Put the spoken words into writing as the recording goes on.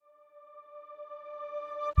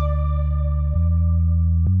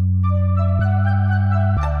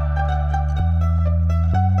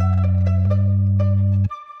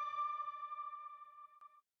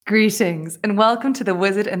Greetings and welcome to the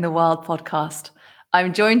Wizard in the Wild podcast.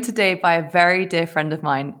 I'm joined today by a very dear friend of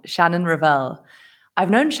mine, Shannon Revel. I've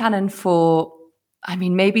known Shannon for,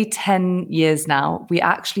 maybe 10 years now. We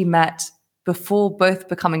actually met before both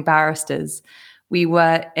becoming barristers. We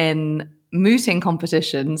were in mooting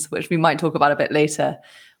competitions, which we might talk about a bit later.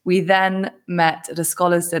 We then met at a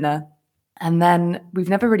scholars' dinner, and then we've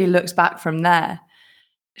never really looked back from there.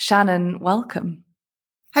 Shannon, welcome.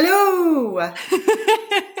 Hello.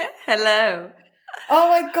 Hello. Oh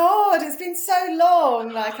my God, it's been so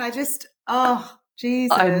long.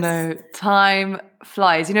 Jesus. I know, time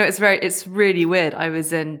flies. You know, it's really weird. I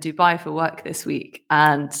was in Dubai for work this week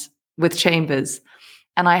and with Chambers,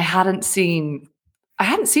 and I hadn't seen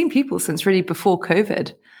people since really before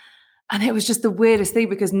COVID. And it was just the weirdest thing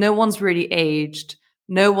because no one's really aged.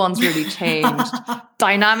 No one's really changed.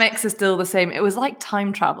 Dynamics are still the same. It was like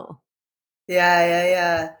time travel.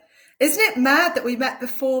 Yeah. Isn't it mad that we met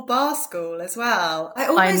before bar school as well? I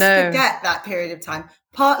always forget that period of time,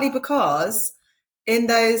 partly because in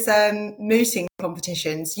those mooting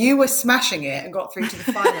competitions, you were smashing it and got through to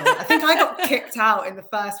the final. I think I got kicked out in the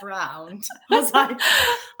first round. I was like,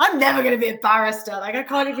 I'm never going to be a barrister. Like, I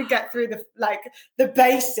can't even get through the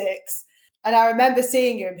basics. And I remember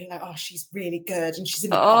seeing you and being like, oh, she's really good. And she's in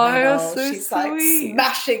the final. So she's sweet.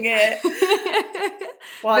 Like smashing it.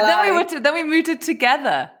 But then we mooted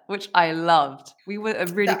together, which I loved. We were a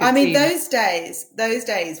really good team. Those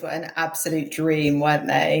days were an absolute dream, weren't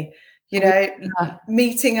they? You know,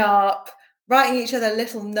 meeting up, writing each other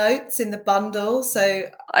little notes in the bundle. So,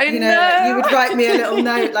 you would write me a little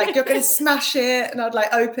note like, you're going to smash it. And I'd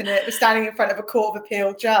like open it. We're standing in front of a Court of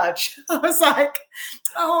Appeal judge. I was like,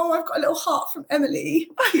 oh, I've got a little heart from Emily.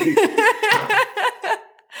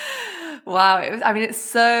 Wow.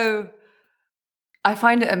 I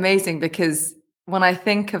find it amazing because when I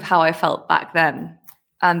think of how I felt back then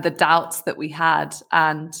and the doubts that we had,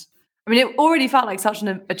 and it already felt like such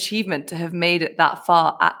an achievement to have made it that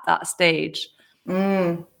far at that stage.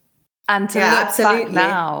 And to look back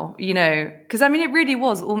now, because it really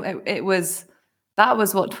was, that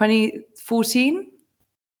was what, 2014?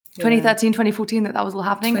 2013, 2014 that was all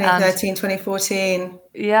happening. 2013, 2014.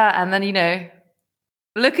 Yeah. And then,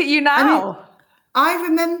 look at you now. I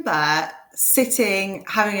remember sitting,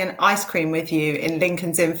 having an ice cream with you in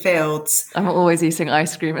Lincoln's Inn Fields. I'm always eating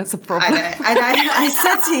ice cream. It's a problem. I know. And I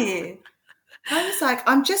said to you, I was like,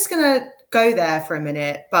 I'm just going to go there for a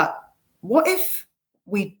minute, but what if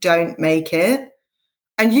we don't make it?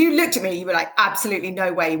 And you looked at me, you were like, absolutely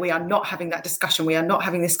no way. We are not having that discussion. We are not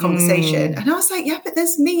having this conversation. And I was like, yeah, but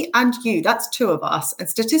there's me and you. That's two of us. And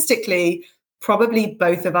statistically, probably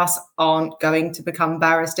both of us aren't going to become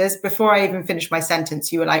barristers. Before I even finished my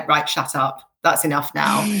sentence, you were like, right, shut up. That's enough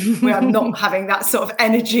now. We are not having that sort of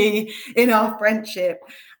energy in our friendship.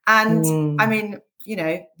 And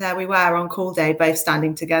there we were on call day, both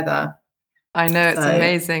standing together. I know, it's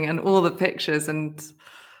amazing. And all the pictures. And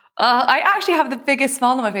I actually have the biggest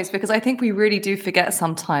smile on my face because I think we really do forget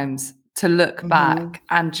sometimes to look back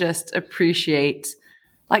and just appreciate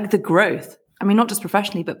like the growth. Not just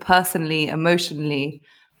professionally, but personally, emotionally,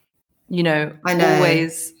 I know.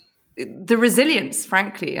 Always the resilience,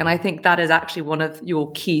 frankly. And I think that is actually one of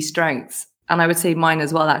your key strengths. And I would say mine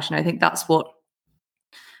as well, actually. I think that's what,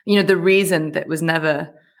 the reason that was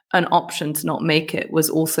never an option to not make it was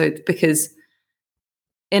also because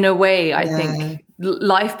in a way, I think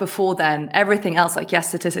life before then, everything else, like yes,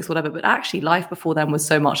 statistics, whatever, but actually life before then was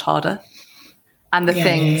so much harder. And the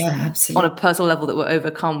things on a personal level that were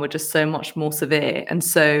overcome were just so much more severe. And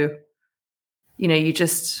so, you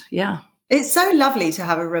just, It's so lovely to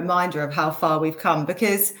have a reminder of how far we've come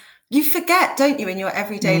because you forget, don't you, in your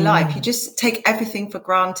everyday life, you just take everything for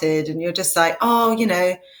granted and you're just like, oh,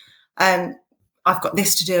 I've got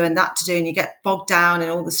this to do and that to do. And you get bogged down in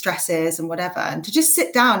all the stresses and whatever. And to just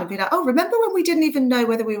sit down and be like, oh, remember when we didn't even know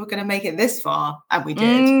whether we were going to make it this far? And we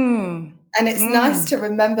did. And it's nice to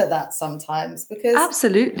remember that sometimes because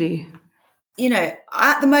absolutely,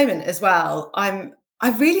 at the moment as well, I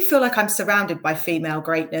really feel like I'm surrounded by female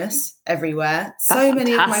greatness everywhere. So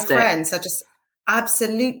many of my friends are just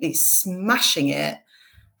absolutely smashing it.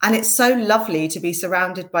 And it's so lovely to be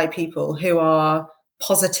surrounded by people who are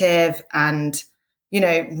positive and,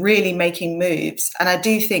 really making moves. And I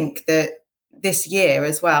do think that this year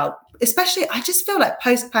as well, especially, I just feel like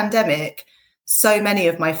post-pandemic, so many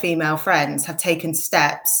of my female friends have taken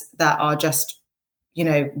steps that are just,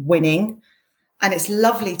 winning. And it's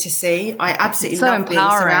lovely to see. I absolutely love being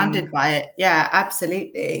surrounded by it. Yeah,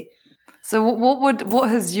 absolutely. So what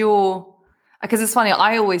has because it's funny,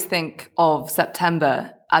 I always think of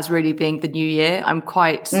September as really being the new year. I'm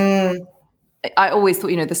quite I always thought,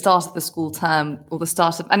 the start of the school term or the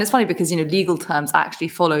start of, and it's funny because, legal terms actually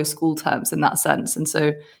follow school terms in that sense. And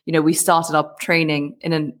so, we started our training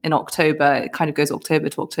in October. It kind of goes October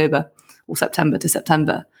to October or September to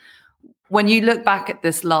September. When you look back at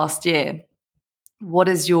this last year, what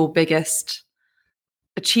is your biggest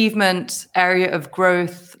achievement, area of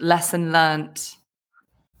growth, lesson learned?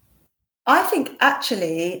 I think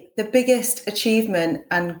actually the biggest achievement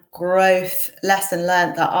and growth lesson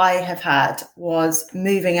learned that I have had was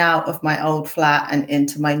moving out of my old flat and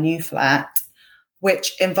into my new flat,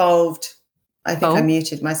 which involved, I think I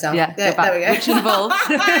muted myself. Yeah, there we go. Which involved.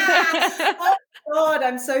 Oh God,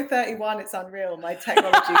 I'm so 31. It's unreal. My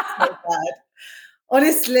technology is so bad.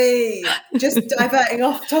 Honestly, just diverting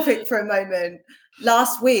off topic for a moment.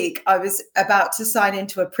 Last week, I was about to sign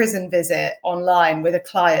into a prison visit online with a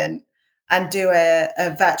client and do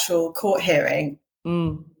a virtual court hearing.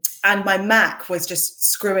 And my Mac was just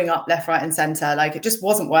screwing up left, right, and center. Like it just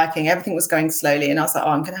wasn't working. Everything was going slowly. And I was like,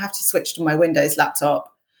 I'm going to have to switch to my Windows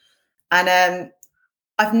laptop. And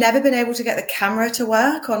I've never been able to get the camera to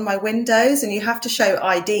work on my Windows, and you have to show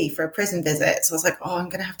ID for a prison visit. So I was like, I'm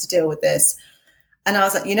going to have to deal with this. And I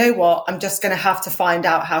was like, you know what? I'm just going to have to find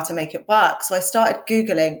out how to make it work. So I started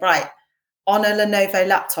Googling, right, on a Lenovo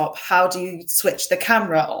laptop, how do you switch the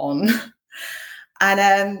camera on?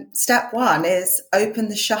 And step one is open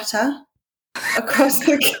the shutter across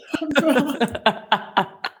the camera.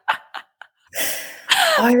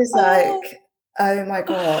 I was like, oh my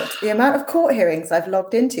God, the amount of court hearings I've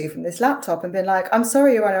logged into from this laptop and been like, I'm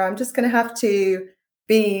sorry, Your Honor, I'm just going to have to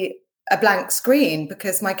be a blank screen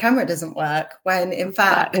because my camera doesn't work, when in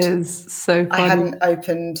fact that is so funny. I hadn't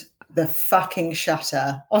opened the fucking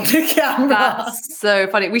shutter on the camera. That's so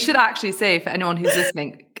funny. We should actually say, for anyone who's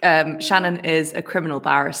listening, Shannon is a criminal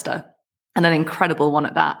barrister, and an incredible one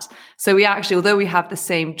at that. So we actually, although we have the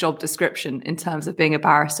same job description in terms of being a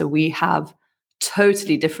barrister, we have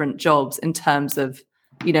totally different jobs in terms of,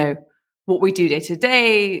 what we do day to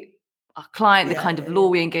day, our client, the kind of law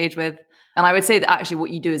we engage with. And I would say that actually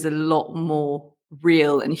what you do is a lot more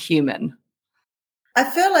real and human. I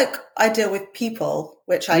feel like I deal with people,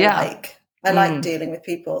 which I like. I like dealing with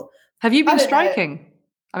people. Have you been striking?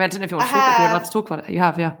 I mean, I don't know if you're allowed to talk about it. You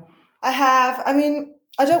have, yeah. I have. I mean,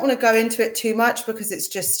 I don't want to go into it too much because it's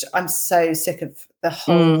just, I'm so sick of the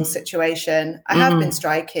whole situation. I have been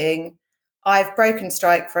striking. I've broken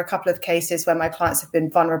strike for a couple of cases where my clients have been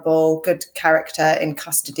vulnerable, good character in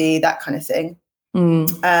custody, that kind of thing.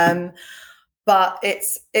 But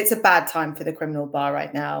it's a bad time for the criminal bar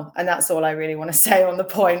right now. And that's all I really want to say on the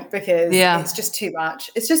point, because it's just too much.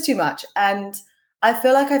 It's just too much. And I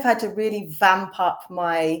feel like I've had to really vamp up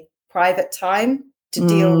my private time to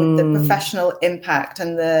deal with the professional impact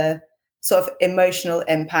and the sort of emotional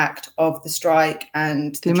impact of the strike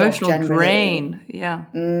and the emotional drain. Yeah.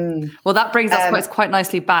 Well, that brings us quite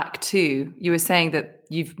nicely back to, you were saying that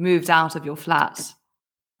you've moved out of your flat.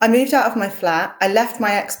 I moved out of my flat. I left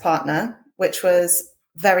my ex-partner, which was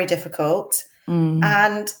very difficult.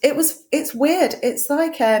 And it's weird. It's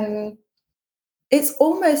like, it's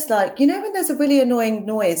almost like, when there's a really annoying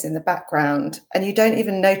noise in the background and you don't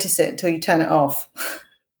even notice it until you turn it off.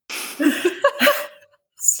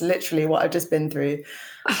 It's literally what I've just been through.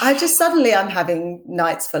 I'm having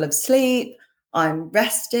nights full of sleep. I'm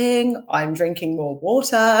resting. I'm drinking more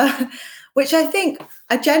water, which I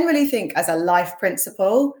generally think as a life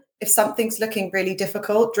principle, if something's looking really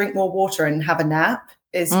difficult, drink more water and have a nap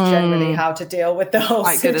is generally how to deal with the whole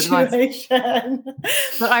situation.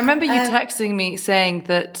 But I remember you texting me saying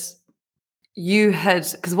that you had,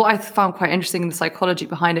 because what I found quite interesting in the psychology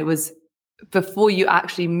behind it was, before you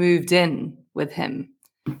actually moved in with him,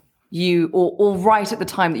 or right at the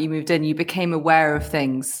time that you moved in, you became aware of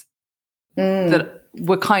things that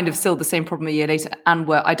were kind of still the same problem a year later,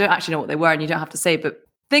 and I don't actually know what they were, and you don't have to say, but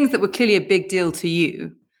things that were clearly a big deal to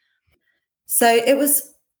you. So it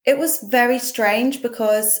was very strange,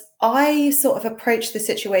 because I sort of approached the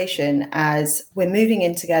situation as, we're moving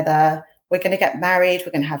in together, we're going to get married,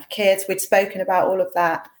 we're going to have kids. We'd spoken about all of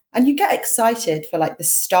that. And you get excited for like the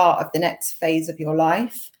start of the next phase of your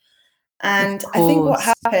life. And I think what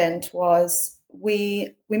happened was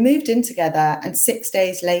we moved in together, and 6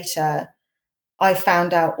 days later, I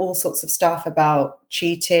found out all sorts of stuff about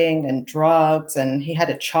cheating and drugs, and he had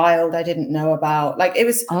a child I didn't know about. Like it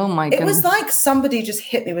was like somebody just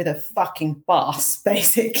hit me with a fucking bus,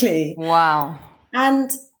 basically. Wow.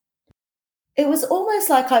 And it was almost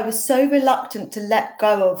like I was so reluctant to let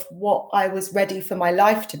go of what I was ready for my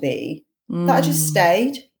life to be, that I just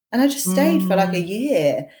stayed. And I just stayed for like a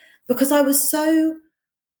year, because I was so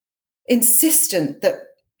insistent that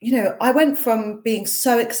I went from being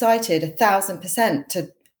so excited 1,000%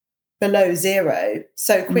 to below zero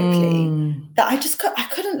so quickly that I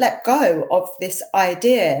couldn't let go of this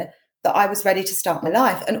idea that I was ready to start my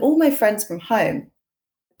life. And all my friends from home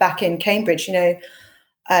back in Cambridge,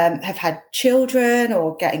 have had children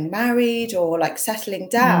or getting married or like settling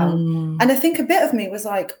down. And I think a bit of me was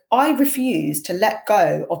like, I refuse to let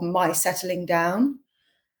go of my settling down.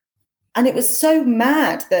 And it was so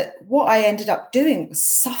mad that what I ended up doing was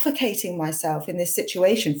suffocating myself in this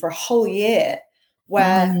situation for a whole year,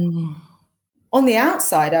 where on the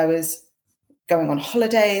outside, I was going on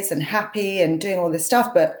holidays and happy and doing all this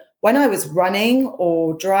stuff. But when I was running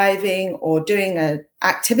or driving or doing an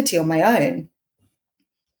activity on my own,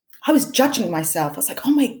 I was judging myself. I was like,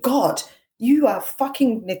 oh my God, you are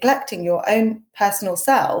fucking neglecting your own personal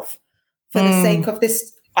self for the sake of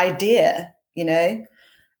this idea,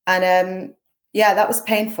 And that was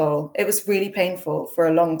painful. It was really painful for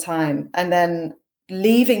a long time. And then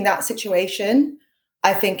leaving that situation,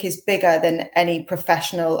 I think, is bigger than any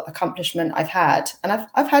professional accomplishment I've had. And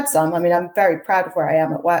I've had some. I mean, I'm very proud of where I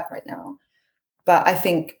am at work right now. But I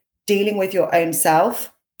think dealing with your own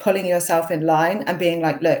self, pulling yourself in line and being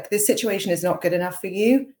like, look, this situation is not good enough for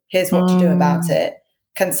you. Here's what to do about it,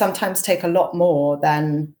 can sometimes take a lot more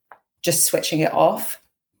than just switching it off.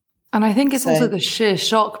 And I think it's also the sheer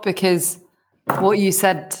shock, because what you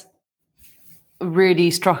said really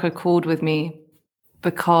struck a chord with me,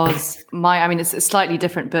 because it's slightly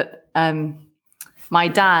different, but my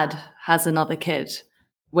dad has another kid,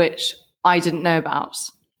 which I didn't know about.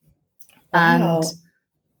 Wow. And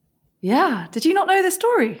yeah, did you not know this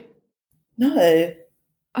story? No.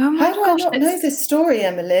 Oh my gosh. How do I not know this story,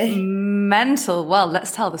 Emily? Mental. Well,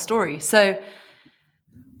 let's tell the story. So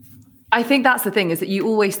I think that's the thing, is that you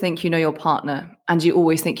always think you know your partner, and you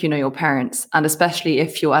always think you know your parents. And especially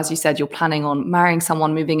if you're, as you said, you're planning on marrying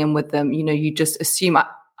someone, moving in with them, you just assume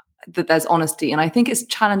that there's honesty. And I think it's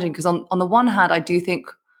challenging, because on the one hand, I do think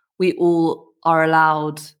we all are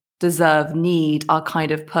allowed, deserve, need our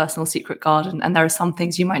kind of personal secret garden. And there are some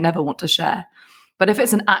things you might never want to share. But if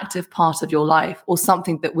it's an active part of your life or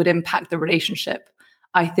something that would impact the relationship,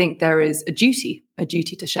 I think there is a duty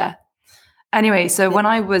to share. Anyway, so when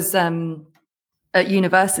I was at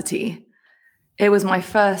university, it was my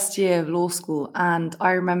first year of law school. And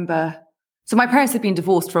I remember, so my parents had been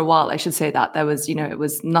divorced for a while. I should say that there was, it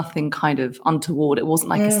was nothing kind of untoward. It wasn't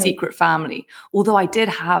like a secret family. Although I did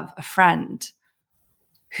have a friend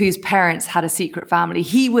whose parents had a secret family.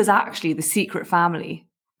 He was actually the secret family.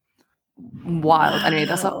 Wild. Anyway,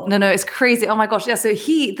 it's crazy. Oh my gosh. Yeah. So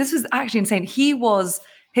this was actually insane.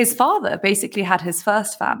 His father basically had his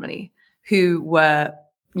first family, who were,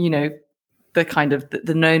 the kind of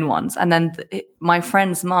the known ones. And then my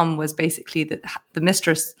friend's mum was basically the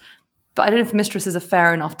mistress. But I don't know if mistress is a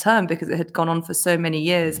fair enough term, because it had gone on for so many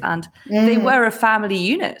years. And they were a family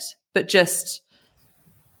unit, but just,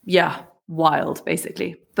 wild,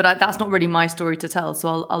 basically. But that's not really my story to tell,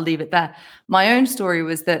 so I'll leave it there. My own story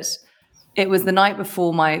was that it was the night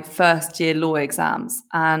before my first year law exams,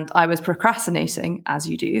 and I was procrastinating, as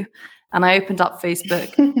you do. And I opened up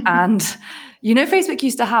Facebook, and Facebook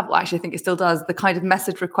used to have, well, actually I think it still does, the kind of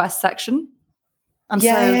message request section. And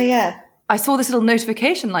yeah. I saw this little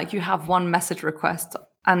notification, like, you have one message request.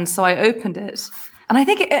 And so I opened it. And I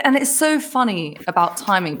think and it's so funny about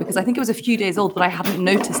timing, because I think it was a few days old, but I hadn't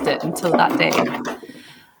noticed it until that day.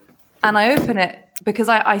 And I open it because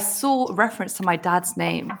I saw a reference to my dad's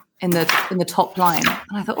name in the top line.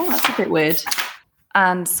 And I thought, oh, that's a bit weird.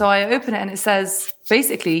 And so I open it, and it says,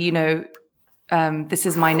 basically, this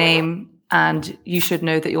is my name, and you should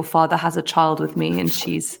know that your father has a child with me, and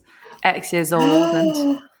she's X years old,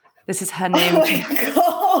 and this is her name. Oh my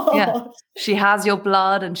God. Yeah, she has your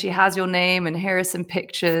blood, and she has your name, and here are some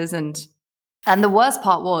pictures. And the worst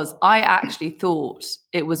part was, I actually thought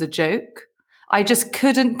it was a joke. I just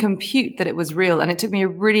couldn't compute that it was real. And it took me a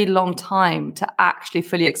really long time to actually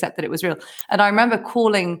fully accept that it was real. And I remember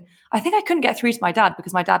calling, I think I couldn't get through to my dad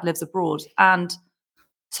because my dad lives abroad. And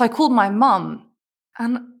so I called my mum,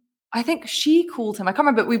 and I think she called him. I can't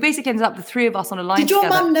remember, but we basically ended up, the three of us, on a line together.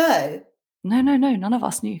 Did your mum know? No, none of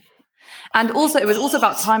us knew. And also, it was also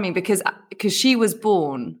about timing, because she was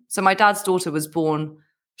born. So my dad's daughter was born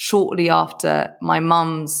shortly after my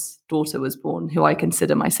mum's daughter was born, who I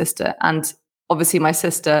consider my sister. And obviously my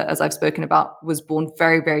sister, as I've spoken about, was born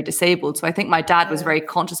very, very disabled. So I think my dad was very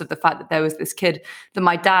conscious of the fact that there was this kid that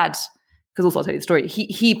my dad, because also I'll tell you the story,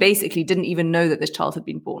 he basically didn't even know that this child had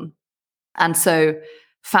been born. And so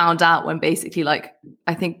found out when basically, like,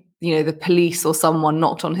 I think, the police or someone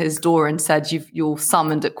knocked on his door and said, you're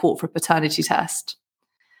summoned at court for a paternity test.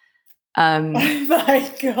 Oh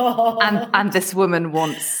my God. And this woman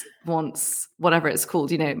wants whatever it's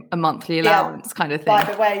called, a monthly allowance kind of thing. By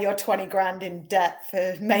the way, you're 20 grand in debt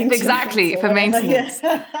for maintenance. Exactly, for maintenance.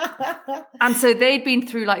 Yeah. And so they'd been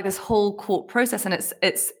through like this whole court process, and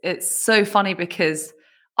it's so funny because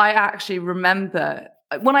I actually remember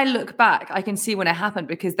when I look back, I can see when it happened,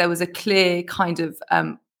 because there was a clear kind of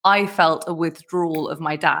I felt a withdrawal of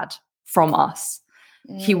my dad from us.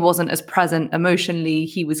 He wasn't as present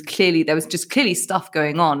emotionally. There was just clearly stuff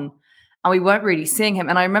going on, and we weren't really seeing him.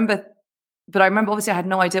 And I remember obviously I had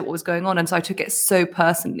no idea what was going on. And so I took it so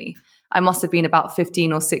personally. I must have been about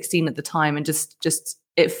 15 or 16 at the time. And just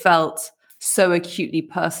it felt so acutely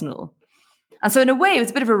personal. And so in a way, it was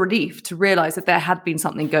a bit of a relief to realize that there had been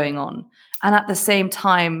something going on. And at the same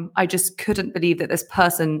time, I just couldn't believe that this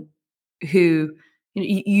person who,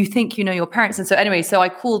 you think you know your parents. And so anyway, so I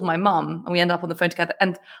called my mum and we ended up on the phone together.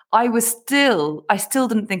 And I still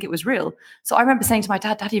didn't think it was real. So I remember saying to my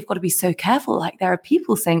dad, Daddy, you've got to be so careful. Like, there are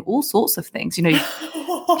people saying all sorts of things, Yeah,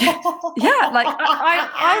 like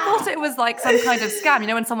I thought it was like some kind of scam.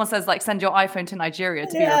 When someone says like, send your iPhone to Nigeria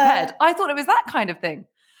to be repaired. I thought it was that kind of thing.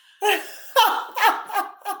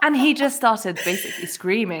 And he just started basically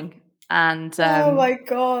screaming. And oh my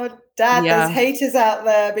God, Dad, there's haters out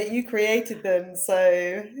there, but you created them. So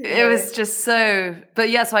it was just so, but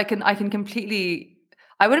so I can completely,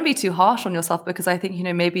 I wouldn't be too harsh on yourself, because I think,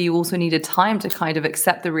 maybe you also needed time to kind of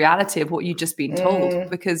accept the reality of what you'd just been told,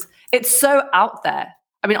 because it's so out there.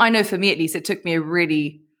 I mean, I know for me, at least, it took me a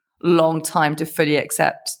really long time to fully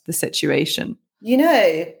accept the situation.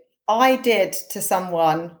 I did to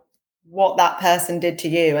someone what that person did to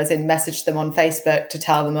you, as in messaged them on Facebook to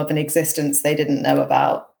tell them of an existence they didn't know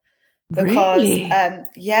about. Because, really?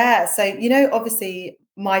 So, obviously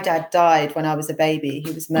my dad died when I was a baby.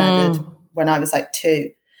 He was murdered when I was like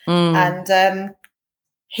 2. And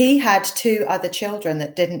he had 2 other children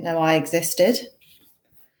that didn't know I existed.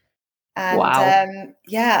 And wow.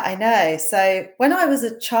 I know. So when I was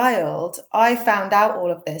a child, I found out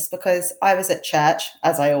all of this because I was at church,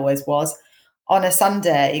 as I always was, on a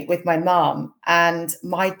Sunday with my mum, and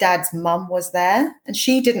my dad's mum was there, and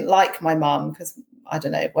she didn't like my mum because, I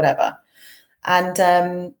don't know, whatever.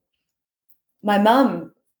 And my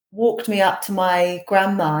mum walked me up to my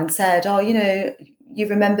grandma and said, oh, you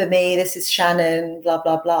remember me, this is Shannon, blah,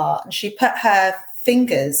 blah, blah. And she put her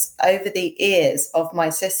fingers over the ears of my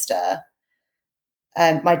sister,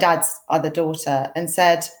 my dad's other daughter, and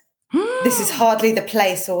said, this is hardly the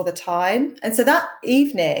place all the time. And so that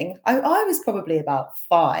evening, I was probably about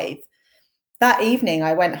 5. That evening,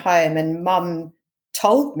 I went home and Mum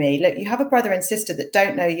told me, look, you have a brother and sister that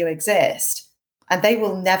don't know you exist, and they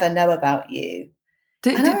will never know about you.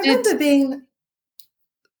 And I remember being...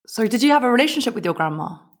 Sorry, did you have a relationship with your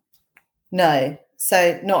grandma? No.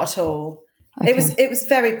 So not at all. Okay. It was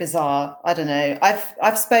very bizarre. I don't know.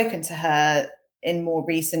 I've spoken to her in more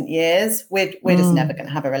recent years. We're just never going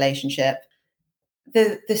to have a relationship.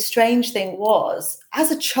 The strange thing was, as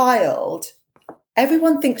a child,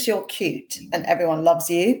 everyone thinks you're cute and everyone loves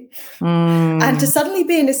you. And to suddenly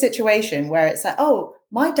be in a situation where it's like, oh,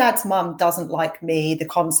 my dad's mum doesn't like me, the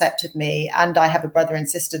concept of me, and I have a brother and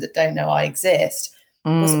sister that don't know I exist,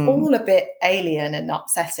 was all a bit alien and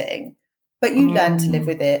upsetting. But you learn to live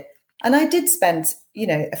with it. And I did spend,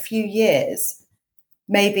 a few years,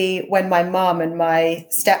 maybe when my mum and my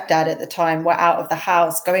stepdad at the time were out of the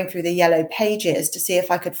house, going through the yellow pages to see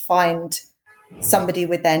if I could find somebody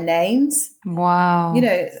with their names. Wow.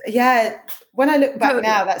 When I look back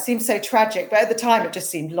now, that seems so tragic. But at the time, it just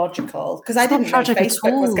seemed logical, because I didn't know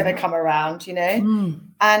Facebook was going to come around,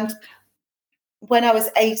 And when I was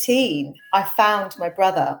 18, I found my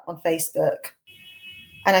brother on Facebook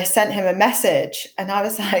and I sent him a message, and I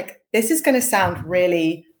was like, this is going to sound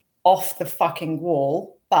really off the fucking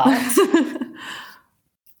wall, but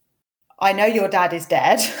I know your dad is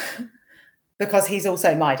dead because he's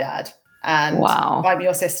also my dad, and I'm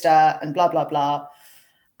your sister, and blah, blah, blah.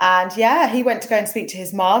 And he went to go and speak to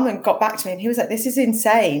his mom and got back to me, and he was like, this is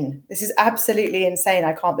insane. This is absolutely insane.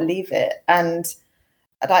 I can't believe it. And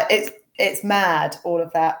it's mad, all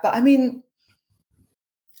of that. But I mean,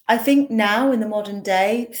 I think now in the modern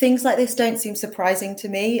day, things like this don't seem surprising to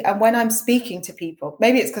me. And when I'm speaking to people,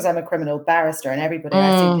 maybe it's because I'm a criminal barrister and everybody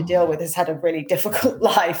I seem to deal with has had a really difficult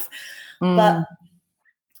life. But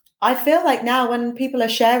I feel like now when people are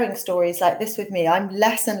sharing stories like this with me, I'm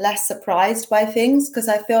less and less surprised by things, because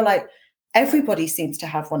I feel like everybody seems to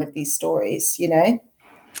have one of these stories, I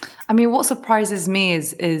mean, what surprises me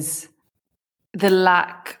is the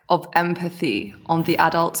lack of empathy on the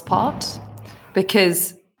adult's part,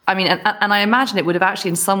 because I mean, and I imagine it would have actually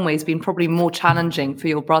in some ways been probably more challenging for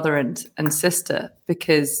your brother and sister,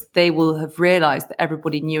 because they will have realized that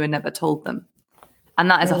everybody knew and never told them. And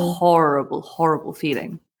that is a horrible, horrible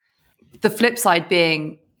feeling. The flip side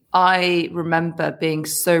being, I remember being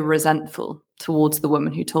so resentful towards the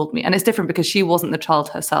woman who told me. And it's different because she wasn't the child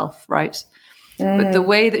herself, right? But the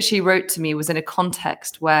way that she wrote to me was in a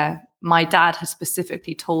context where my dad had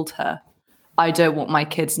specifically told her, I don't want my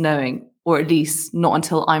kids knowing, or at least not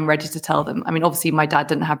until I'm ready to tell them. I mean, obviously, my dad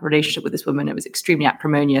didn't have a relationship with this woman. It was extremely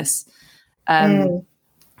acrimonious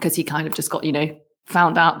because he kind of just got,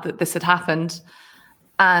 found out that this had happened.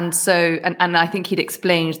 And so, and I think he'd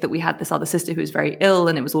explained that we had this other sister who was very ill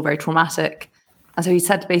and it was all very traumatic. And so he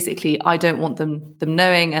said, basically, I don't want them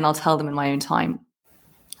knowing, and I'll tell them in my own time.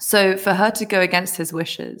 So for her to go against his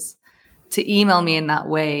wishes, to email me in that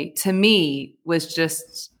way, to me was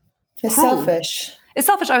just It's selfish. It's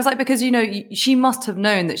selfish. I was like, because, she must have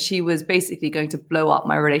known that she was basically going to blow up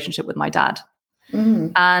my relationship with my dad.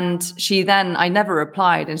 And I never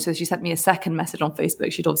replied. And so she sent me a second message on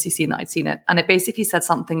Facebook. She'd obviously seen that I'd seen it. And it basically said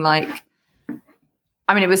something like,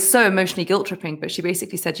 I mean, it was so emotionally guilt tripping, but she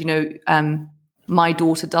basically said, my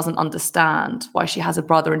daughter doesn't understand why she has a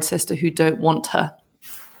brother and sister who don't want her.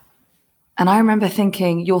 And I remember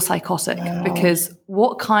thinking, you're psychotic, because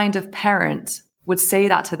what kind of parent would say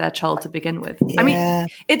that to their child to begin with? Yeah. I mean,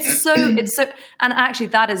 it's so, and actually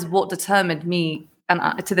that is what determined me. And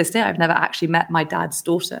to this day, I've never actually met my dad's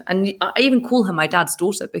daughter. And I even call her my dad's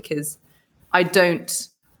daughter because I've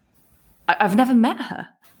never met her.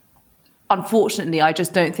 Unfortunately, I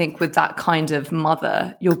just don't think with that kind of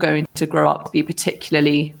mother, you're going to grow up to be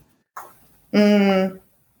particularly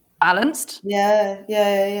balanced.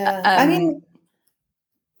 Yeah. I mean,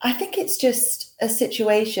 I think it's just a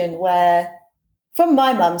situation where, from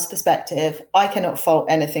my mum's perspective, I cannot fault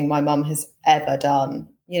anything my mum has ever done.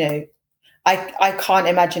 I can't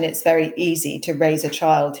imagine it's very easy to raise a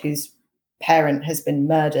child whose parent has been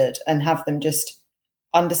murdered and have them just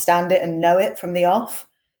understand it and know it from the off,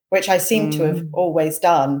 which I seem to have always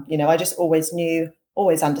done. I just always knew,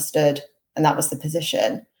 always understood, and that was the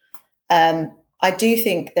position. I do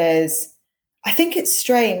think I think it's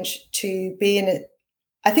strange to be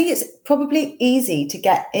I think it's probably easy to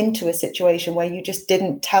get into a situation where you just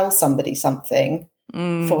didn't tell somebody something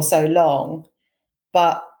for so long.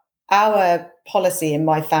 But our policy in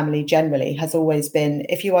my family generally has always been,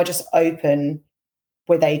 if you are just open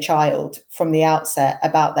with a child from the outset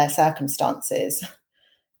about their circumstances,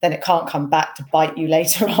 then it can't come back to bite you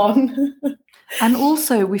later on. And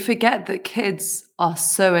also, we forget that kids are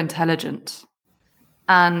so intelligent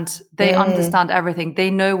and they understand everything. They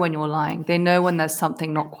know when you're lying. They know when there's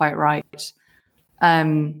something not quite right.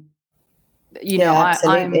 Absolutely.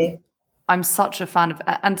 I'm such a fan of,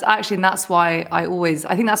 and actually, and that's why I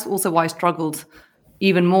think that's also why I struggled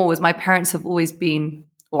even more, was my parents have always been,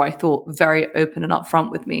 or I thought, very open and upfront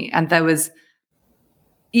with me. And there was,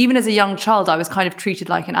 even as a young child, I was kind of treated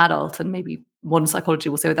like an adult, and maybe modern psychology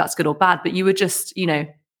will say whether that's good or bad, but you were just,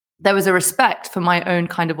 there was a respect for my own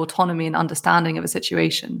kind of autonomy and understanding of a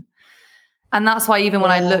situation. And that's why even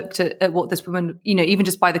when I looked at what this woman, even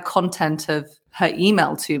just by the content of her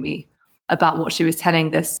email to me about what she was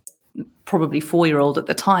telling this probably 4-year-old at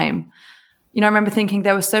the time, I remember thinking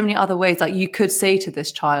there were so many other ways. Like, you could say to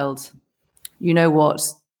this child, you know what,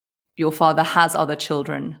 your father has other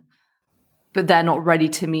children, but they're not ready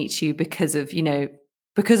to meet you because of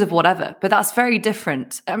whatever. But that's very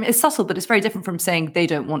different. I mean, it's subtle, but it's very different from saying they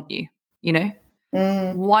don't want you,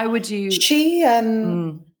 Why would you? She,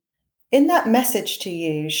 in that message to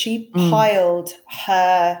you, she piled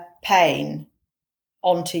her pain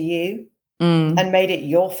onto you and made it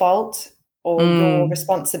your fault or your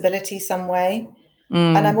responsibility some way.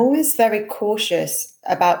 And I'm always very cautious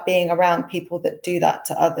about being around people that do that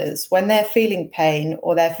to others. When they're feeling pain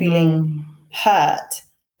or they're feeling hurt,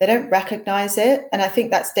 they don't recognize it. And I think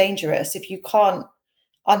that's dangerous. If you can't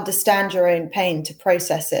understand your own pain to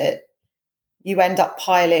process it, you end up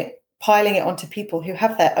piling it onto people who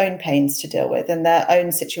have their own pains to deal with and their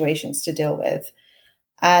own situations to deal with.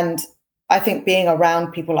 And I think being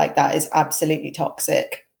around people like that is absolutely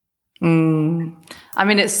toxic. I mean,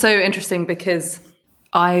 it's so interesting because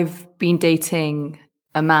I've been dating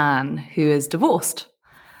a man who is divorced.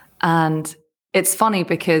 And it's funny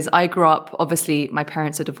because I grew up, obviously, my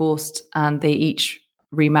parents are divorced and they each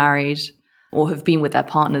remarried or have been with their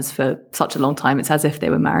partners for such a long time. It's as if they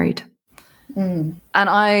were married. And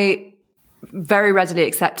I very readily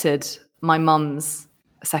accepted my mum's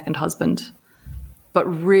second husband, but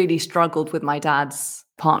really struggled with my dad's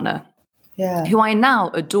partner, who I now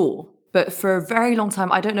adore. But for a very long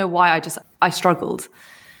time, I don't know why, I struggled.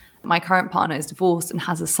 My current partner is divorced and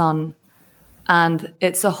has a son, and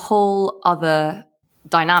it's a whole other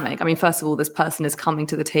dynamic. I mean, first of all, this person is coming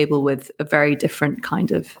to the table with a very different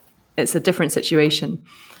it's a different situation.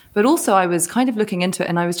 But also I was kind of looking into it,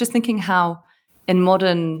 and I was just thinking how in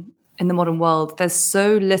the modern world, there's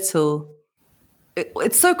so little,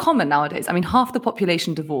 it's so common nowadays. I mean, half the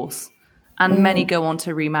population divorce, and many go on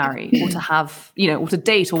to remarry or to have, or to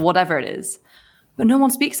date or whatever it is. But no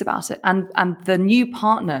one speaks about it. And the new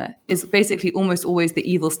partner is basically almost always the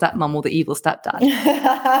evil stepmom or the evil stepdad.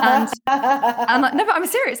 and no, but I'm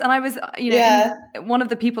serious. And I was, one of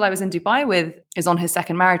the people I was in Dubai with is on his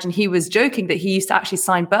second marriage. And he was joking that he used to actually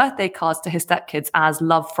sign birthday cards to his stepkids as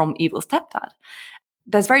love from evil stepdad.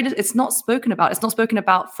 It's not spoken about. It's not spoken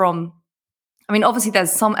about from, I mean, obviously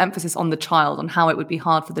there's some emphasis on the child, on how it would be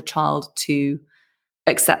hard for the child to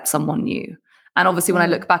accept someone new. And obviously when I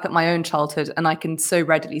look back at my own childhood, and I can so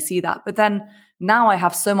readily see that. But then now I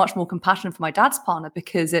have so much more compassion for my dad's partner,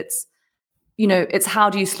 because it's how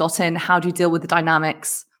do you slot in? How do you deal with the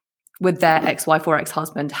dynamics with their ex-wife or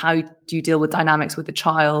ex-husband? How do you deal with dynamics with the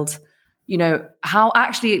child? How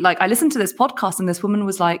actually, like, I listened to this podcast and this woman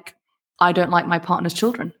was like, I don't like my partner's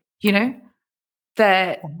children,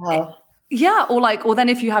 Wow. Yeah. Or then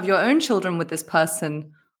if you have your own children with this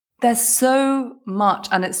person, there's so much,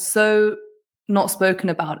 and it's so not spoken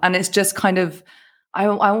about. And it's just kind of, I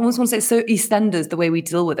almost want to say so EastEnders, the way we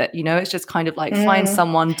deal with it. It's just kind of like find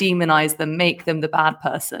someone, demonize them, make them the bad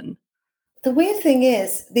person. The weird thing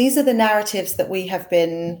is, these are the narratives that we have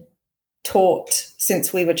been taught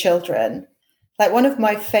since we were children. Like, one of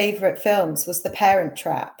my favorite films was The Parent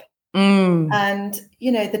Trap. And,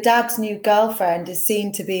 the dad's new girlfriend is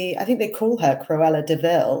seen to be, I think they call her Cruella de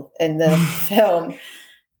Vil in the film.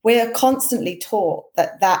 We are constantly taught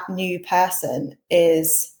that new person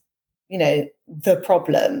is, the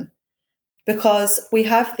problem, because we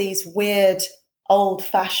have these weird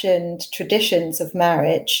old-fashioned traditions of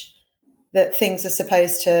marriage that things are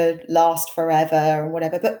supposed to last forever or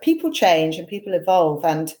whatever. But people change and people evolve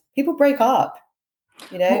and people break up.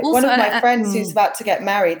 One of my friends who's about to get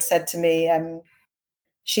married said to me,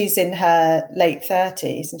 she's in her late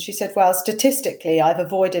 30s, and she said, well, statistically, I've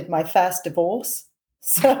avoided my first divorce.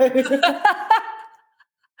 So,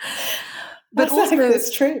 but also it's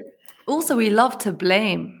true. Also, we love to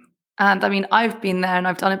blame. And I mean, I've been there and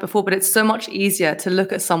I've done it before, but it's so much easier to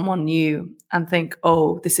look at someone new and think,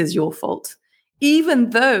 oh, this is your fault, even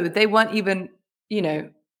though they weren't even,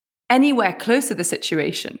 anywhere close to the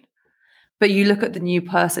situation. But you look at the new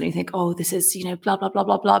person, you think, oh, this is, blah, blah, blah,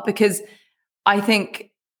 blah, blah, because I think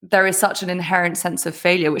there is such an inherent sense of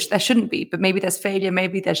failure, which there shouldn't be, but maybe there's failure,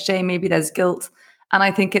 maybe there's shame, maybe there's guilt. And I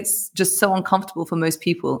think it's just so uncomfortable for most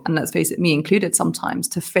people, and let's face it, me included sometimes,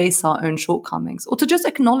 to face our own shortcomings or to just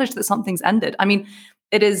acknowledge that something's ended. I mean,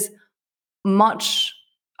 it is much,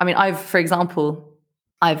 for example,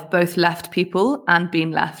 I've both left people and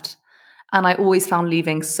been left. And I always found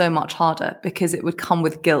leaving so much harder, because it would come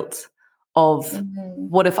with guilt of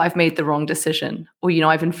what if I've made the wrong decision, or,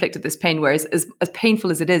 I've inflicted this pain. Whereas as painful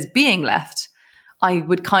as it is being left, I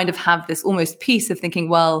would kind of have this almost peace of thinking,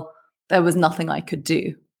 well, there was nothing I could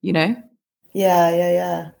do,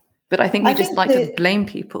 Yeah. But I think we just like to blame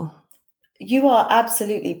people. You are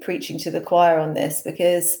absolutely preaching to the choir on this,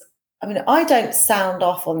 because I don't sound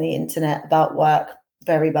off on the internet about work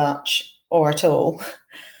very much or at all,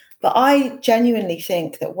 but I genuinely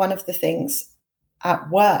think that one of the things at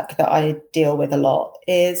work that I deal with a lot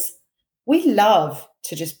is we love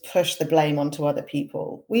to just push the blame onto other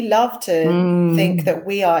people. We love to think that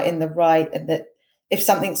we are in the right, and that if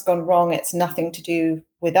something's gone wrong, it's nothing to do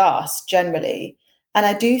with us generally. And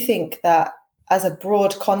I do think that as a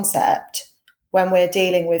broad concept, when we're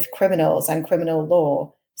dealing with criminals and criminal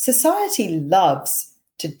law, society loves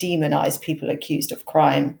to demonize people accused of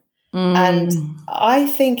crime. And I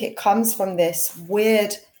think it comes from this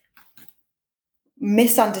weird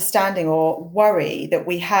misunderstanding or worry that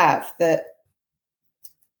we have, that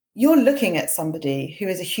you're looking at somebody who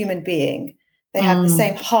is a human being. They have the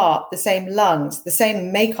same heart, the same lungs, the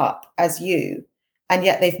same makeup as you, and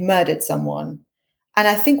yet they've murdered someone. And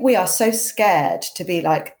I think we are so scared to be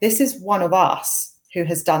like, this is one of us who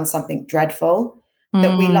has done something dreadful,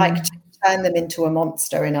 that we like to turn them into a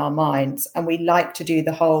monster in our minds. And we like to do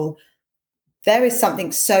the whole, there is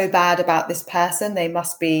something so bad about this person, they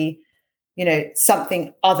must be,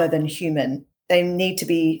 something other than human. They need to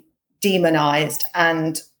be demonized.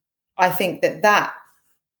 And I think that,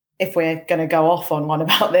 if we're going to go off on one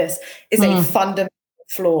about this, is a fundamental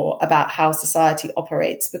flaw about how society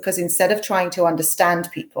operates. Because instead of trying to understand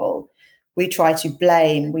people, we try to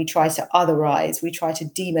blame, we try to otherize, we try to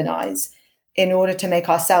demonize. in order to make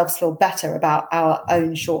ourselves feel better about our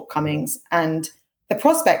own shortcomings, and the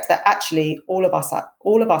prospect that actually all of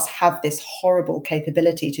us have this horrible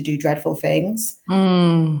capability to do dreadful things.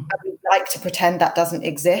 And we like to pretend that doesn't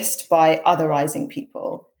exist by otherizing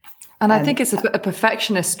people. And I think it's a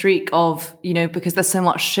perfectionist streak of, because there's so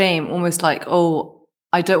much shame, almost like, oh,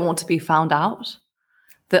 I don't want to be found out,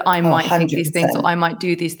 that I might think these things or I might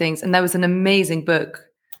do these things. And there was an amazing book,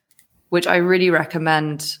 which I really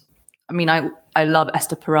recommend. I mean, I love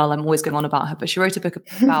Esther Perel. I'm always going on about her, but she wrote a book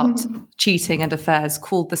about cheating and affairs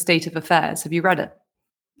called The State of Affairs. Have you read it?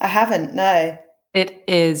 I haven't, no. It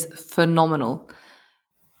is phenomenal.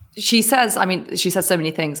 She says so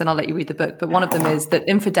many things, and I'll let you read the book, but one of them is that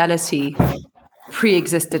infidelity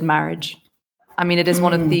pre-existed marriage. I mean, it is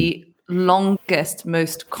one of the longest,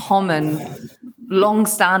 most common,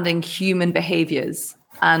 long-standing human behaviors,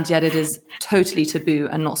 and yet it is totally taboo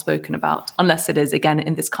and not spoken about, unless it is, again,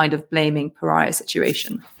 in this kind of blaming pariah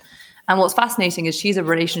situation. And what's fascinating is she's a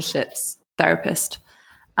relationships therapist,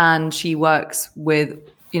 and she works with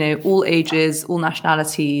all ages, all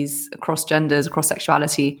nationalities, across genders, across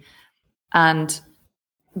sexuality. And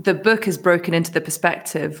the book is broken into the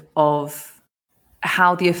perspective of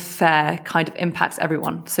how the affair kind of impacts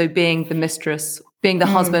everyone. So being the mistress, being the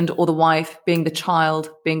husband or the wife, being the child,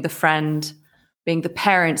 being the friend, being the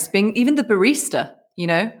parents, being even the barista,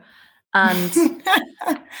 And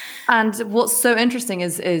and what's so interesting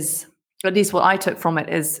is at least what I took from it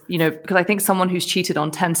is, because I think someone who's cheated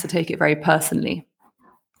on tends to take it very personally.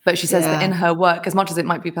 But she says that in her work, as much as it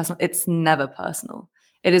might be personal, it's never personal.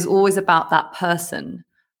 It is always about that person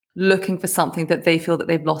looking for something that they feel that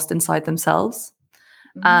they've lost inside themselves.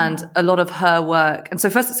 And a lot of her work. And so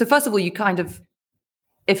first of all, you kind of,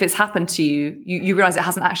 if it's happened to you, you realize it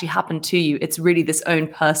hasn't actually happened to you. It's really this own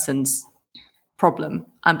person's problem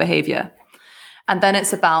and behavior. And then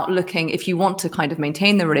it's about looking, if you want to kind of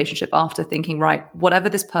maintain the relationship after, thinking, right, whatever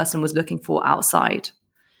this person was looking for outside,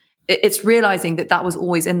 it's realizing that was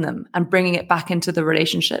always in them and bringing it back into the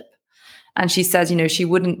relationship. And she says, she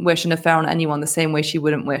wouldn't wish an affair on anyone the same way she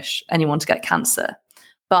wouldn't wish anyone to get cancer.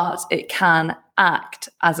 But it can act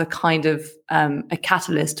as a kind of a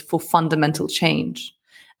catalyst for fundamental change.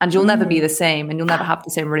 And you'll never be the same, and you'll never have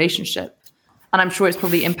the same relationship. And I'm sure it's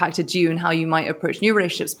probably impacted you and how you might approach new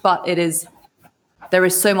relationships, but there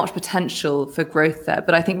is so much potential for growth there.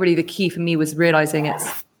 But I think really the key for me was realizing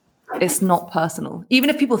it's not personal. Even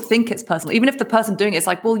if people think it's personal, even if the person doing it's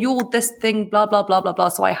like, well, you're this thing, blah, blah, blah, blah, blah.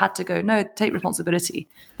 So I had to go, no, take responsibility.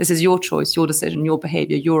 This is your choice, your decision, your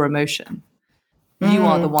behavior, your emotion. You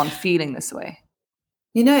are the one feeling this way.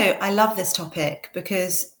 I love this topic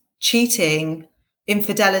because cheating,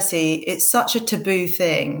 infidelity, it's such a taboo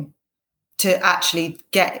thing to actually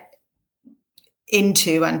get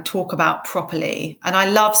into and talk about properly. And I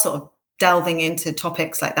love sort of delving into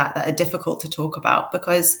topics like that are difficult to talk about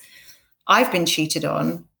because I've been cheated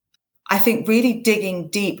on. I think really digging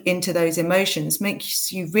deep into those emotions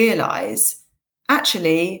makes you realize,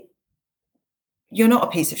 actually, you're not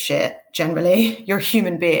a piece of shit, generally. You're a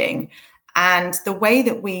human being. And the way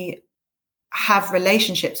that we have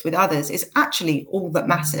relationships with others is actually all that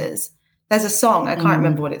matters. There's a song, I can't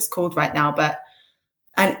remember what it's called right now,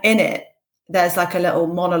 and in it, there's like a little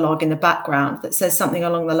monologue in the background that says something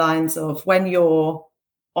along the lines of, when you're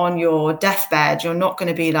on your deathbed, you're not going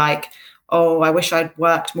to be like, oh, I wish I'd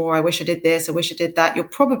worked more. I wish I did this. I wish I did that. You're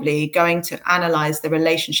probably going to analyze the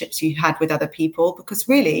relationships you had with other people, because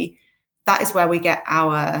really that is where we get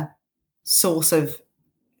our source of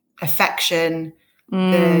affection,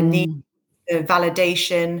 the need, the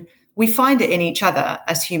validation. We find it in each other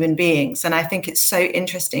as human beings. And I think it's so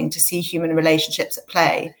interesting to see human relationships at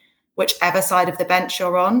play, whichever side of the bench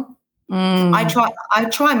you're on. I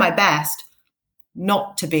try my best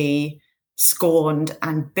not to be scorned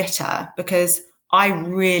and bitter, because I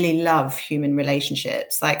really love human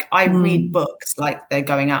relationships. Like, I read books like they're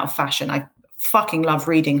going out of fashion. I fucking love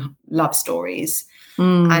reading love stories.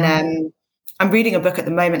 And I'm reading a book at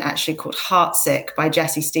the moment actually called Heartsick by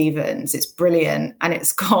Jessie Stevens. It's brilliant. And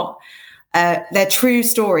it's got, they're true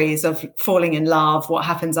stories of falling in love, what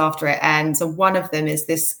happens after it ends. And one of them is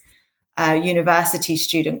this university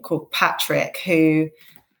student called Patrick, who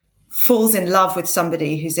falls in love with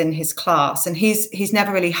somebody who's in his class. And he's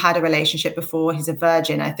never really had a relationship before. He's a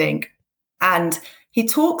virgin, I think. And he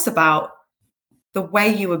talks about the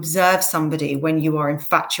way you observe somebody when you are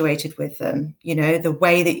infatuated with them, the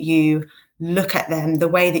way that you look at them, the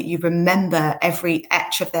way that you remember every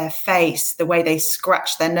etch of their face, the way they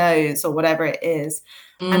scratch their nose or whatever it is.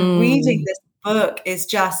 And reading this book is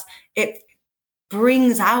just, it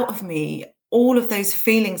brings out of me all of those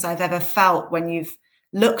feelings I've ever felt when you've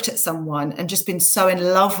looked at someone and just been so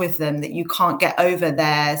in love with them that you can't get over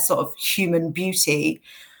their sort of human beauty.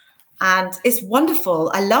 And it's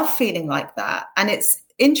wonderful. I love feeling like that. And it's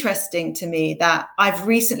interesting to me that I've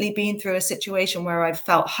recently been through a situation where I've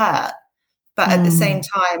felt hurt, but at the same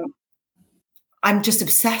time, I'm just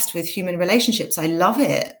obsessed with human relationships. I love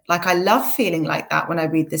it. Like, I love feeling like that when I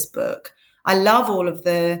read this book. I love all of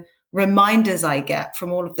the reminders I get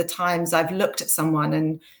from all of the times I've looked at someone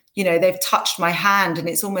and, you know, they've touched my hand and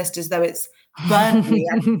it's almost as though it's burnt me.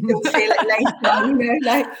 I can still feel it later, you know,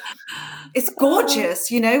 like, it's gorgeous.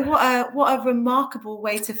 You know, what a remarkable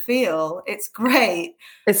way to feel. It's great.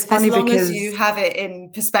 It's funny as long because as you have it in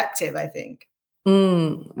perspective, I think.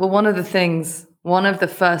 Well, one of the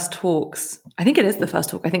first talks, I think it is the first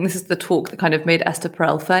talk, I think this is the talk that kind of made Esther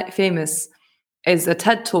Perel famous, is a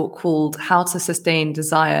TED talk called How to Sustain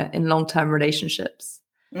Desire in Long-Term Relationships.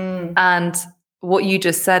 And what you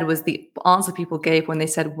just said was the answer people gave when they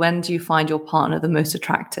said, when do you find your partner the most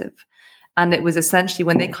attractive? And it was essentially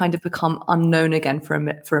when they kind of become unknown again for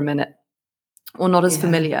a minute, or not as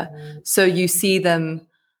familiar. So you see them,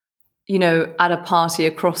 you know, at a party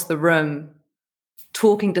across the room,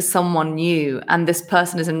 talking to someone new, and this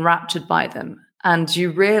person is enraptured by them. And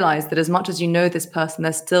you realize that as much as you know this person,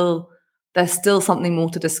 there's still something more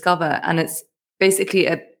to discover. And it's basically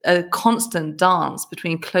a constant dance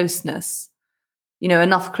between closeness, you know,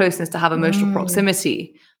 enough closeness to have emotional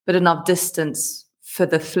proximity, but enough distance for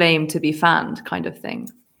the flame to be fanned, kind of thing.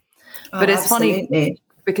 But it's funny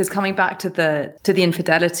because coming back to the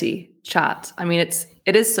infidelity chat, I mean,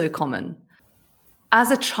 it is so common. As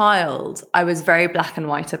a child, I was very black and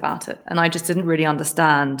white about it. And I just didn't really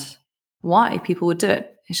understand why people would do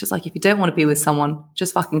it. It's just like, if you don't want to be with someone,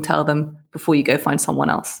 just fucking tell them before you go find someone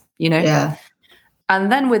else, you know? Yeah. And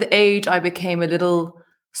then with age, I became a little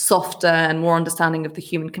softer and more understanding of the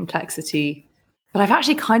human complexity. But I've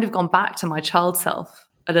actually kind of gone back to my child self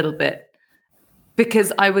a little bit,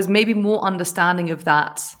 because I was maybe more understanding of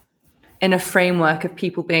that in a framework of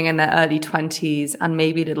people being in their early 20s and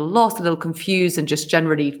maybe a little lost, a little confused, and just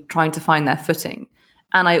generally trying to find their footing.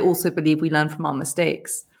 And I also believe we learn from our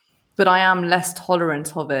mistakes, but I am less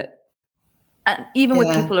tolerant of it. And even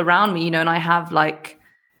with people around me, you know, and I have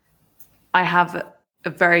a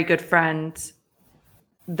very good friend,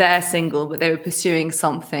 they're single, but they were pursuing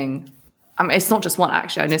something. I mean, it's not just one,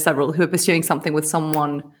 actually. I know several who are pursuing something with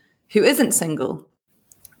someone who isn't single.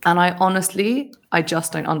 And I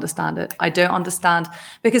just don't understand it. I don't understand,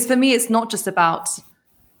 because for me, it's not just about,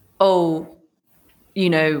 oh, you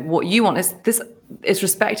know, what you want. It's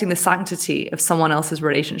respecting the sanctity of someone else's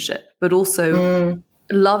relationship, but also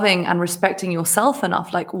loving and respecting yourself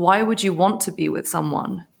enough. Like, why would you want to be with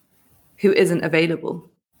someone who isn't available?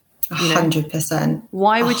 100%.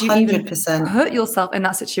 Why would you even put yourself in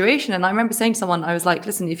that situation? And I remember saying to someone, I was like,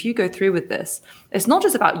 listen, if you go through with this, it's not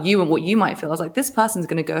just about you and what you might feel. I was like, this person's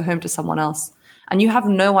going to go home to someone else, and you have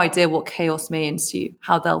no idea what chaos may ensue,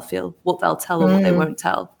 how they'll feel, what they'll tell or what they won't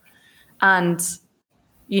tell. And,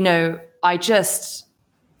 you know, I actually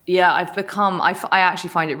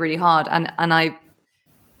find it really hard. And I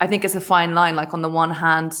think it's a fine line. Like, on the one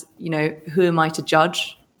hand, you know, who am I to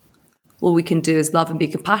judge? All we can do is love and be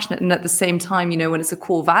compassionate. And at the same time, you know, when it's a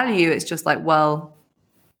core value, it's just like, well.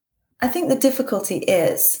 I think the difficulty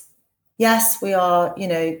is, yes, we are, you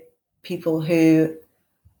know, people who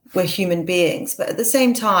we're human beings, but at the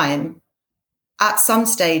same time, at some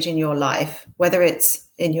stage in your life, whether it's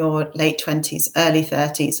in your late 20s, early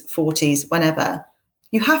 30s, 40s, whenever,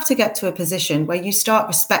 you have to get to a position where you start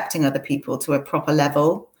respecting other people to a proper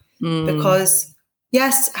level. Because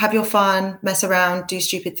yes, have your fun, mess around, do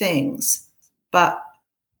stupid things, but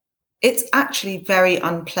it's actually very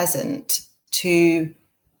unpleasant to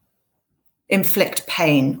inflict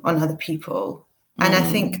pain on other people. And I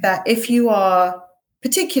think that if you are,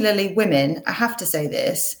 particularly women, I have to say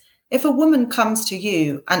this, if a woman comes to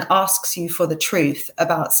you and asks you for the truth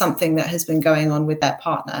about something that has been going on with their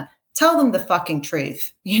partner, tell them the fucking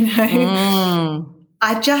truth, you know?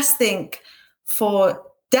 I just think for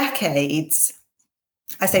decades,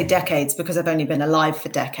 I say decades because I've only been alive for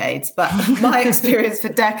decades, but my experience for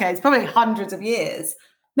decades, probably hundreds of years,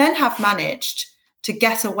 men have managed to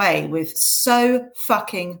get away with so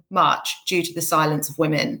fucking much due to the silence of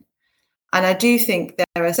women. And I do think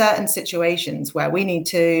there are certain situations where we need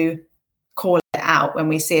to call it out when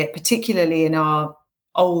we see it, particularly in our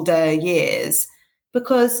older years,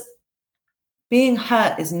 because being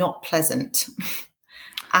hurt is not pleasant.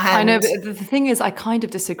 I know, but the thing is, I kind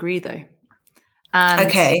of disagree, though. And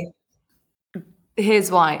okay,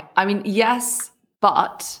 here's why. I mean, yes,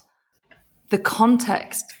 but the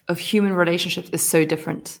context of human relationships is so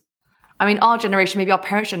different. I mean, our generation, maybe our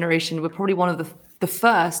parents' generation, were probably one of the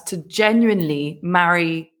first to genuinely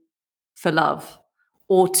marry for love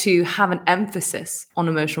or to have an emphasis on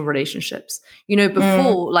emotional relationships. You know,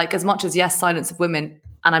 before, like, as much as, yes, Silence of Women,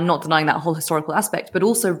 and I'm not denying that whole historical aspect, but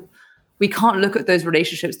also we can't look at those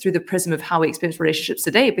relationships through the prism of how we experience relationships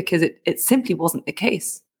today, because it simply wasn't the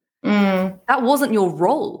case. That wasn't your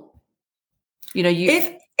role. You know,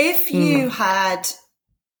 if you had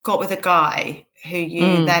got with a guy who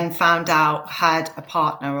you then found out had a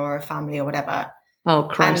partner or a family or whatever, oh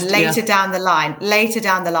Christ, and later down the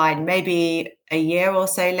line, maybe a year or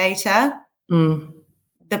so later,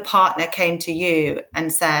 the partner came to you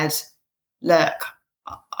and said, look,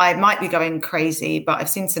 I might be going crazy, but I've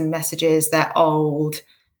seen some messages, they're old.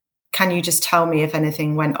 Can you just tell me if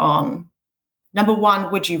anything went on? Number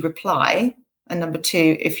one, would you reply? And number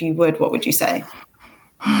two, if you would, what would you say?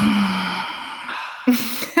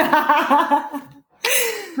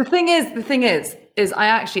 The thing is I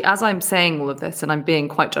actually, as I'm saying all of this and I'm being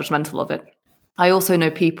quite judgmental of it, I also know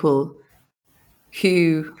people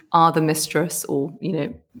who are the mistress, or, you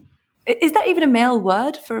know, is that even a male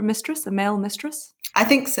word for a mistress, a male mistress? I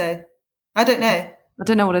think so. I don't know. I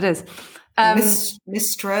don't know what it is.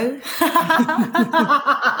 Mistro?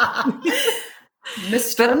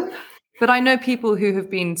 Mistron? But I know people who have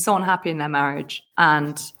been so unhappy in their marriage,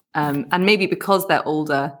 and maybe because they're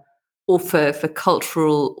older, or for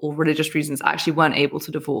cultural or religious reasons, actually weren't able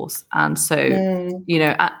to divorce. And so, you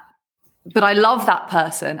know, but I love that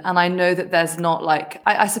person. And I know that there's not, like,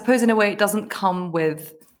 I suppose in a way it doesn't come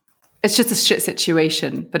with, it's just a shit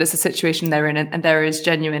situation, but it's a situation they're in, and there is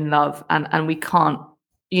genuine love. And we can't,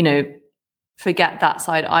 you know, forget that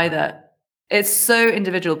side either. It's so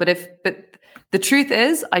individual, but the truth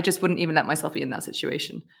is, I just wouldn't even let myself be in that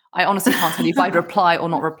situation. I honestly can't tell you if I'd reply or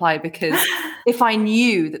not reply, because if I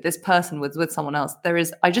knew that this person was with someone else,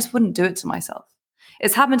 I just wouldn't do it to myself.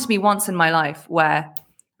 It's happened to me once in my life where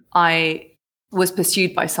I was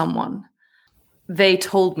pursued by someone. They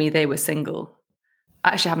told me they were single.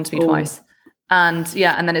 Actually happened to me twice. And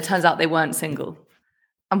then it turns out they weren't single.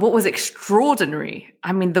 And what was extraordinary,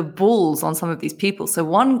 I mean, the balls on some of these people. So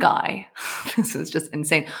one guy, this is just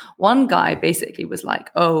insane. One guy basically was like,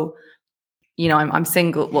 oh, you know, I'm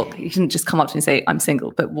single. Well, he didn't just come up to me and say, I'm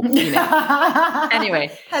single, but, you know.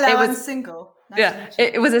 Anyway. Hello, I'm single. Nice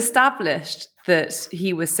it was established that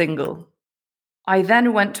he was single. I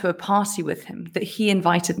then went to a party with him that he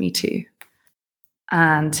invited me to,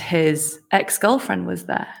 and his ex-girlfriend was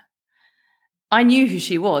there. I knew who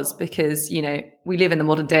she was because, you know, we live in the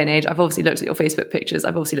modern day and age. I've obviously looked at your Facebook pictures.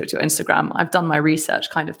 I've obviously looked at your Instagram. I've done my research,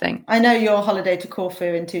 kind of thing. I know your holiday to Corfu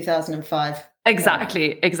in 2005.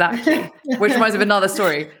 Exactly. Which reminds me of another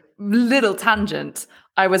story. Little tangent.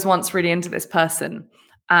 I was once really into this person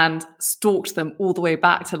and stalked them all the way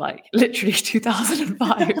back to, like, literally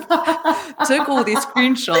 2005. Took all these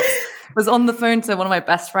screenshots. Was on the phone to one of my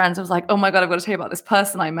best friends. I was like, oh my God, I've got to tell you about this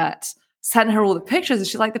person I met. Sent her all the pictures, and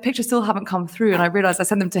she's like, the pictures still haven't come through. And I realized I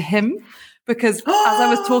sent them to him because as I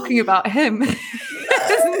was talking about him, his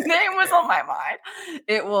name was on my mind.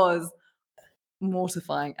 It was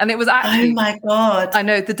mortifying. And it was actually, oh my God, I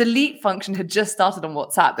know, the delete function had just started on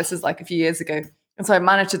WhatsApp. This is like a few years ago. And so I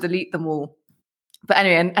managed to delete them all. But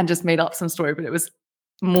anyway, and just made up some story, but it was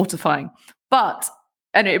mortifying. But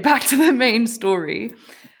anyway, back to the main story.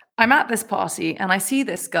 I'm at this party and I see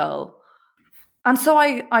this girl. And so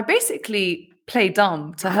I basically play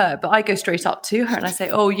dumb to her, but I go straight up to her and I say,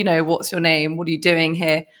 oh, you know, what's your name? What are you doing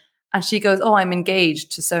here? And she goes, oh, I'm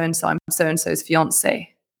engaged to so-and-so. I'm so-and-so's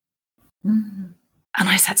fiance. And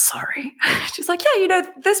I said, sorry. She's like, yeah, you know,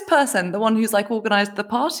 this person, the one who's, like, organized the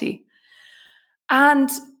party. And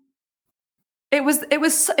it was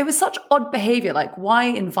such odd behavior. Like, why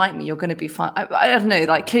invite me? You're going to be fine. I don't know.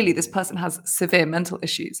 Like, clearly this person has severe mental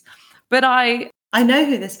issues. But I know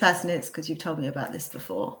who this person is because you've told me about this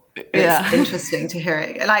before. It's interesting to hear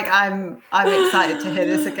it. Like, I'm excited to hear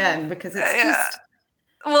this again because it's just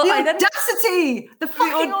audacity, the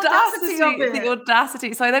fucking audacity of it. The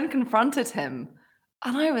audacity. So I then confronted him,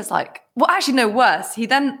 and I was like, well, actually, no, worse. He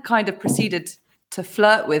then kind of proceeded to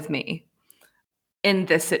flirt with me in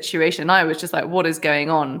this situation. I was just like, what is going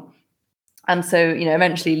on? And so, you know,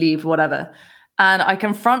 eventually leave, whatever. And I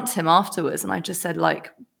confront him afterwards, and I just said,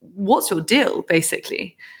 like, what's your deal,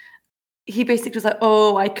 basically? He basically was like,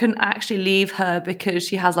 oh, I couldn't actually leave her because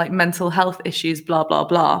she has, like, mental health issues, blah, blah,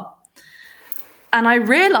 blah. And I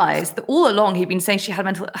realized that all along he'd been saying she had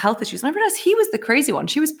mental health issues. And I realized he was the crazy one.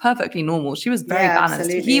 She was perfectly normal. She was very balanced.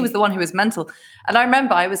 Absolutely. He was the one who was mental. And I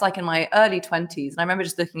remember I was, like, in my early 20s. And I remember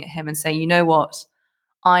just looking at him and saying, you know what?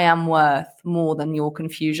 I am worth more than your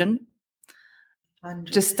confusion. 100%.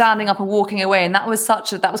 Just standing up and walking away. And that was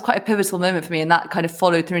quite a pivotal moment for me. And that kind of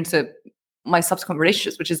followed through into my subsequent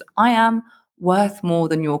relationships, which is I am worth more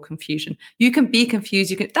than your confusion. You can be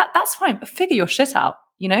confused. That's fine, but figure your shit out,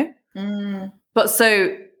 But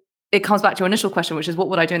so it comes back to your initial question, which is what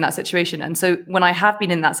would I do in that situation? And so when I have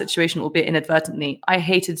been in that situation, albeit inadvertently, I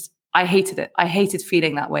hated it. I hated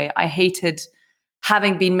feeling that way. I hated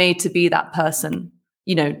having been made to be that person,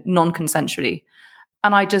 non-consensually.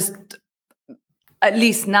 And I just, at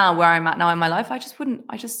least now where I'm at now in my life, I wouldn't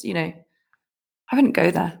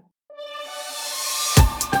go there.